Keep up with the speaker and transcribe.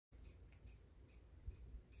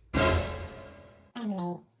I'm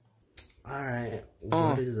late. Alright,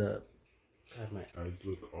 what is up? God, my eyes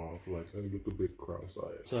look off, like I look a bit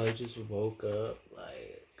cross-eyed. So I just woke up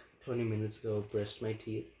like 20 minutes ago, brushed my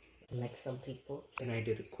teeth. Like some people. And I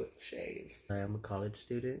did a quick shave. I am a college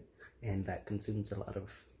student, and that consumes a lot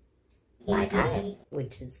of my time,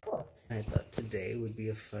 which is cool. I thought today would be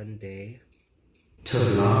a fun day to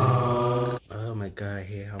vlog. Oh my god, I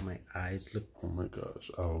hate how my eyes look. Oh my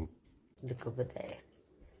gosh, Look over there.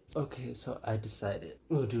 Okay, so I decided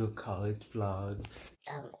we'll do a college vlog.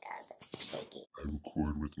 Oh my god, that's shaky. I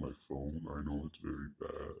record with my phone. I know it's very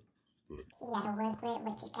bad, but You gotta work with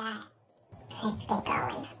what you got. Let's get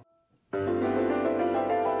going.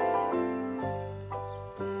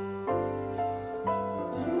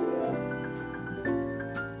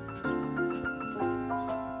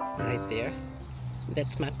 Right there.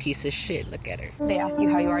 That's my piece of shit. Look at her. They ask you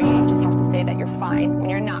how you are, you just have to say that you're fine when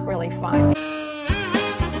you're not really fine.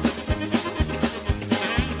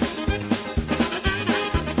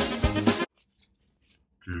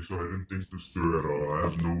 okay, so I didn't think this through at all. I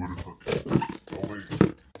have nowhere to fucking go. Wait.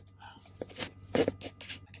 I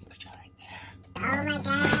can put you right there. Oh my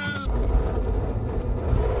god.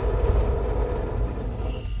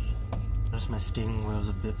 Notice my steering wheel's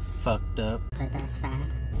a bit fucked up. But that's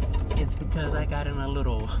fine. It's because I got in a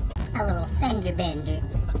little fender bender.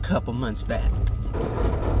 a couple months back.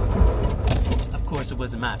 Of course, it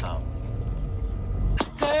wasn't my fault.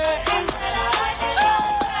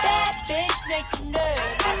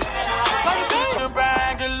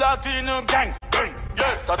 Latino gang,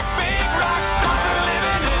 yeah. The big rock stars are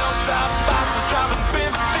living hilltop bosses driving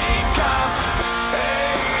 15 cars.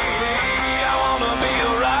 Hey, I wanna be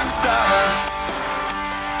a rock star.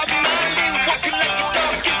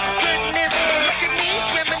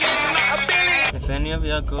 If any of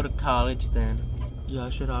y'all go to college, then y'all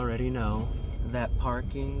should already know that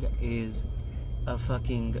parking is a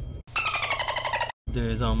fucking...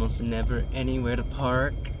 There's almost never anywhere to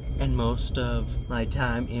park, and most of my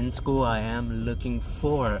time in school I am looking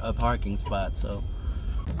for a parking spot, so...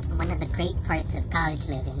 One of the great parts of college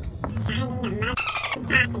living. Finding a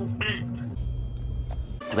parking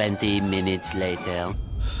spot. 20 minutes later.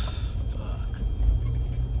 Fuck.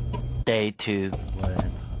 Day 2.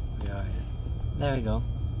 Whatever. We are here. There we go.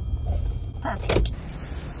 Perfect.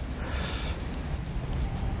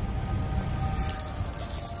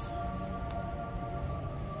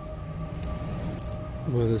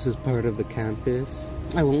 Well, this is part of the campus.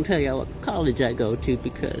 I won't tell you what college I go to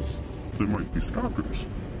because... There might be stalkers.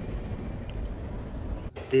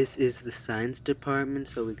 This is the science department,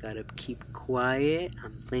 so we gotta keep quiet.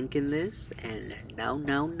 I'm thinking this, and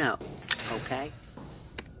no. Okay?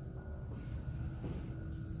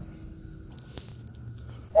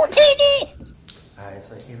 Alright,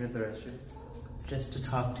 so I came to the restroom just to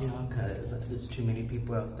talk to y'all because there's too many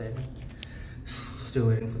people out there. Still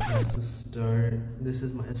waiting for class to start. This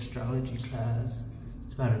is my astrology class.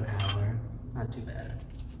 It's about an hour. Not too bad.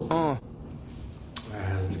 Alright,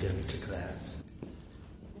 let's get into class.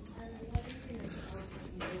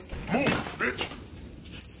 Move, bitch!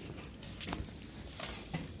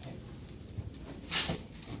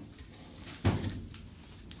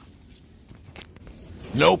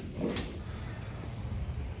 Nope.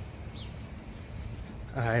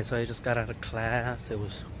 Alright, so I just got out of class. It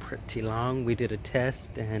was pretty long. We did a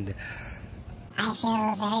test and... I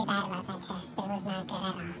feel very bad about that test. It was not good at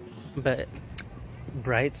all. But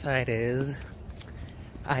bright side is,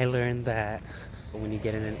 I learned that when you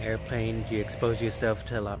get in an airplane, you expose yourself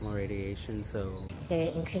to a lot more radiation, so... So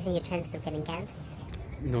you're increasing your chances of getting cancer.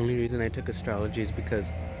 The only reason I took astrology is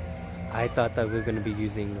because I thought that we were going to be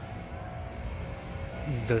using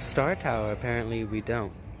the Star Tower. Apparently we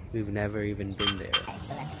don't. We've never even been there. So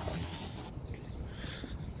that's cool.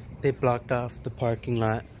 They blocked off the parking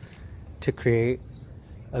lot to create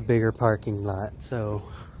a bigger parking lot, so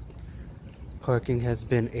parking has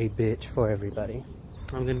been a bitch for everybody.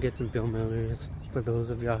 I'm gonna get some Bill Millers. For those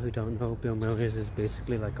of y'all who don't know, Bill Millers is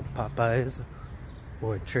basically like a Popeyes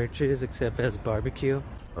or Church's, except as barbecue.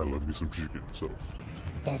 I love me some chicken, so...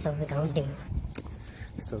 That's what we're gonna do.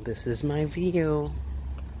 So this is my view.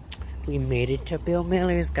 We made it to Bill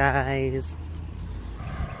Miller's, guys.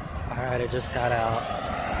 Alright, I just got out.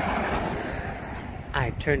 I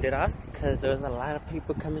turned it off because there was a lot of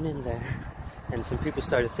people coming in there. And some people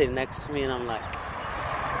started sitting next to me and I'm like...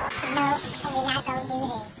 No, we're not gonna do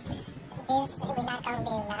this. This we're not gonna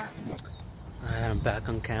do, no. Alright, I'm back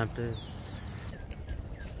on campus.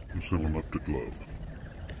 You someone left a glove.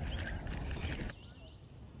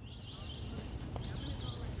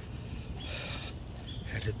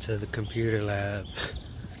 Headed to the computer lab.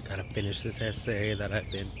 Gotta finish this essay that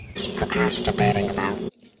I've been procrastinating about.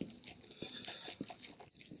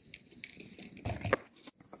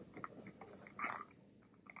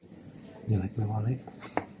 You like my wallet?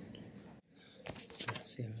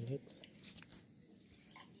 See how it looks?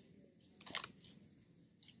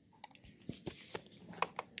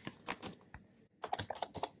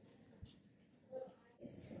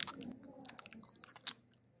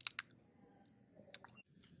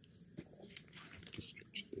 Just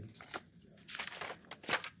stretch this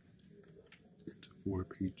into 4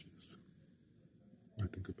 pages. I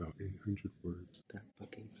think about 800 words. That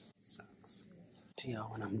fucking sucks.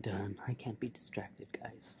 Y'all, when I'm done, I can't be distracted,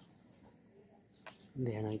 guys.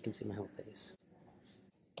 There, now you can see my whole face.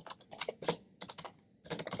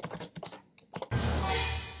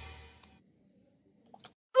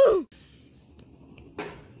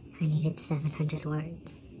 I needed 700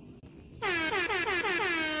 words.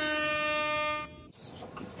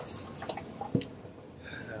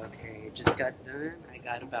 Okay, just got done. I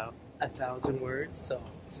got about 1,000 words, so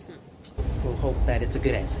we'll hope that it's a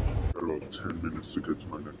good essay. Got about 10 minutes to get to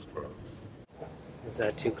my next class. Is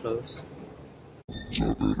that too close?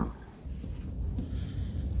 No better.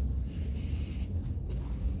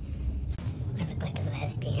 I look like a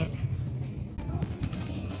lesbian.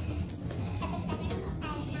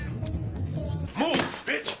 Move,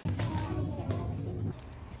 bitch!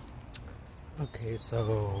 Okay,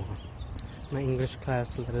 so my English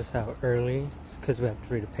class let us out early because we have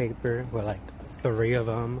to read a paper. We're like 3 of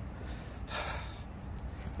them.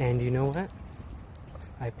 And you know what?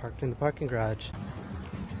 I parked in the parking garage.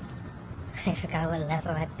 I forgot what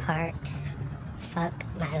level I parked. Fuck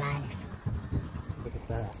my life. Look at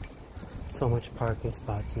that. So much parking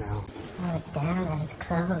spots now. Oh damn, that is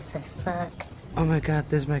close as fuck. Oh my god,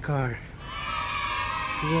 there's my car.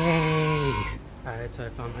 Yay! Alright, so I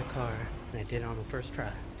found my car. And I did it on the first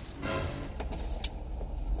try.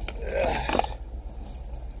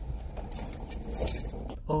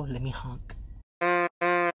 Oh, let me honk.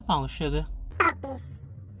 Oh, sugar.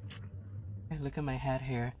 Hey, look at my hat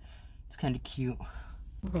hair. It's kind of cute.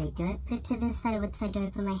 Wait, do I put it to this side? What side do I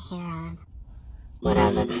put my hair on?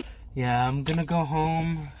 Whatever. Yeah, I'm gonna go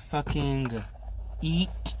home, fucking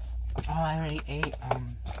eat. Oh, I already ate.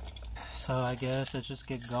 So I guess let's just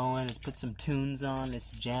get going. Let's put some tunes on.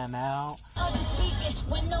 Let's jam out.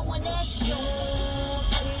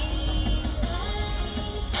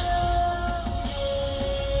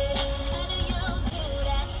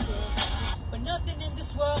 Nothing in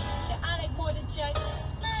this world that I like more than checks.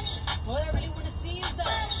 All I really wanna see is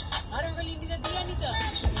that I don't really need to be anything.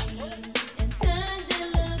 And turns it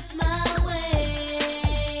looks my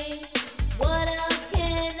way. What else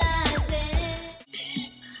can I say?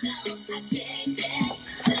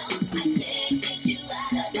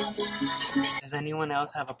 Does anyone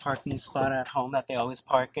else have a parking spot at home that they always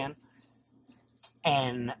park in?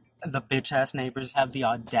 And the bitch ass neighbors have the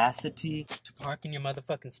audacity to park in your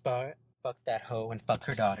motherfucking spot? Fuck that hoe and fuck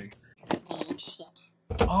her daughter. I ain't shit.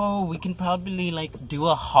 Oh, we can probably like do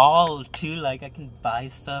a haul too. Like I can buy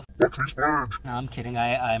stuff. No, I'm kidding.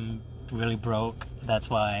 I'm really broke. That's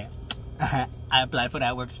why I applied for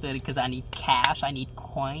that work study because I need cash. I need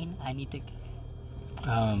coin. I need to.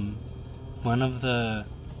 One of the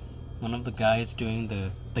guys doing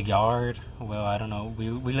the yard. Well, I don't know.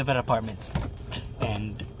 We live at apartments,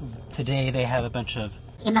 and today they have a bunch of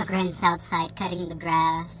Immigrants outside cutting the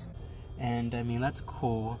grass. And I mean, that's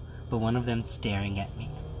cool, but one of them's staring at me.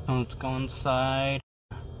 So let's go inside.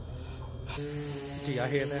 Do y'all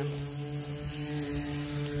hear them?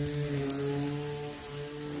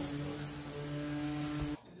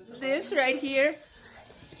 This right here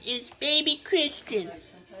is baby Christian.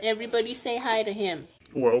 Everybody say hi to him.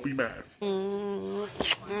 Or I'll be mad. I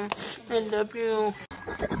love you.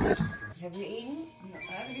 Have you eaten?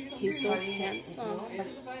 He's so handsome.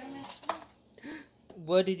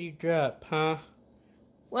 What did you drop, huh?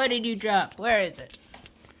 What did you drop? Where is it?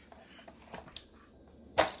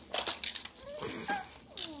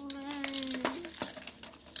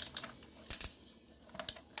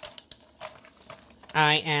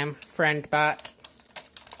 I am FriendBot.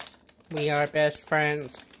 We are best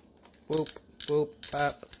friends. Whoop, whoop,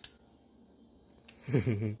 up.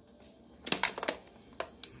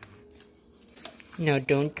 No,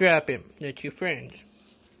 don't drop him. That's your friend.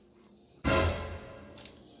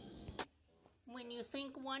 When you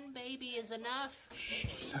think one baby is enough.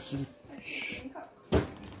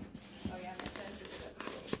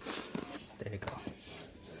 There you go.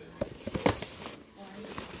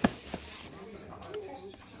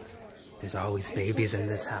 There's always babies in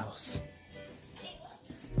this house.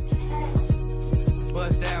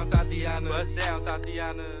 Bust down, thought the Tatiana. Bust down,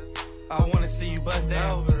 Tatiana. I wanna see you bust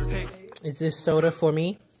down. Hey. Is this soda for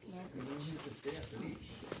me?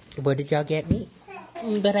 What did y'all get me?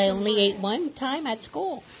 But I only ate one time at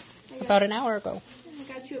school. About an hour ago. I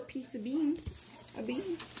got you a piece of bean. A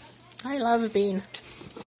bean. I love a bean.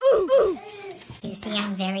 You see,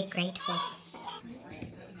 I'm very grateful.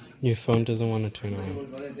 Your phone doesn't want to turn on. I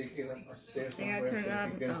gotta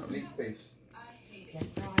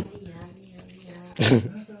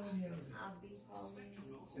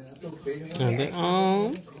turn it on.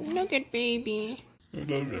 Oh, look at baby.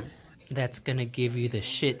 That's gonna give you the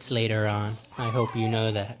shits later on. I hope you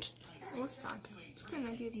know that. It's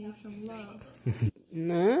gonna give you some love.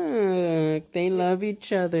 Look, they love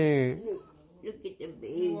each other. Look at the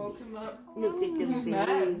baby. Woke him up. Look at the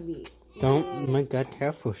baby. Don't, oh my god,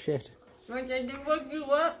 careful, shit. What did they woke you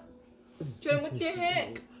up? John, what the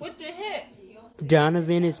heck? What the heck?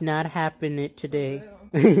 Donovan is not having it today.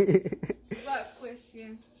 What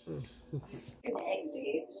question?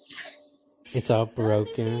 It's all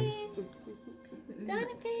broken.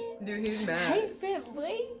 Donovan. Dude, he's mad. Hey, fat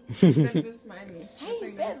boy. That's just smiling.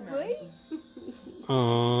 Hey, fat boy.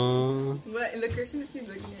 Aww. What? Look, Christian is looking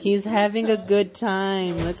at He's having a good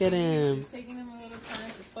time. Look at him. It's taking him a little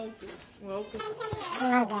time to focus. Well,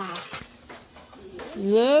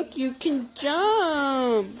 Look, you can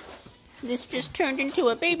jump. This just turned into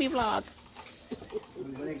a baby vlog.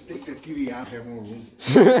 Take the TV out, have more room.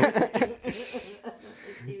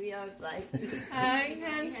 TV outside. Hi,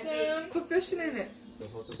 handsome. Put Christian in it.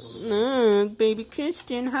 Look, baby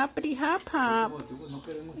Christian, hoppity hop hop.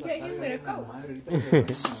 Get him in a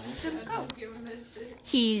coat. Some coat.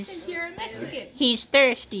 He's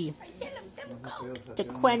thirsty. Tell him some coat. To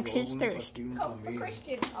quench his thirst. Coat for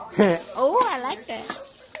Christian. Oh, I like that.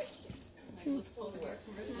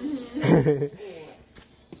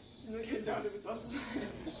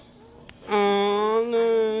 Oh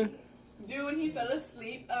no. Dude, when he fell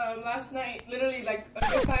asleep last night, literally like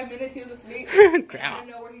after 5 minutes he was asleep. And out of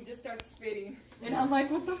nowhere he just started spitting. And I'm like,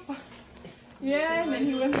 what the fuck? Yeah, and then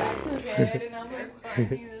he went back to bed and I'm like,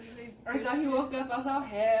 I thought he woke up. I was like,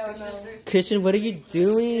 hell no. Christian, what are you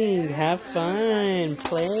doing? Have fun.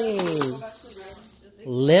 Play.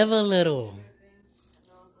 Live a little.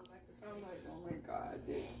 I'm like, oh my god,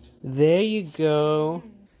 dude. There you go.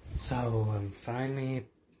 So I'm finally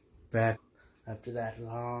back after that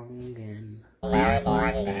long and my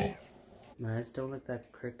eyes don't look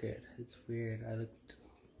that crooked. It's weird. I looked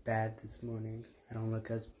bad this morning. I don't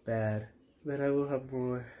look as bad, but I will have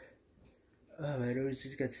more. Oh, my nose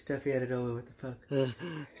just got stuffy out of nowhere. What the fuck?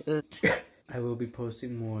 I will be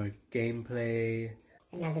posting more gameplay.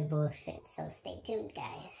 Another bullshit, so stay tuned,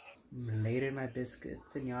 guys. Later, my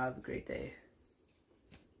biscuits, and y'all have a great day.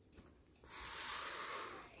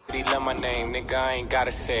 He love my name, nigga, I ain't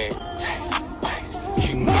gotta say it. Taste, taste.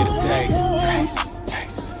 She can get a taste. Taste,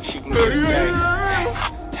 taste. She can get a taste.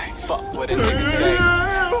 Taste, taste. Fuck what a nigga say.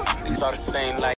 It's all the same like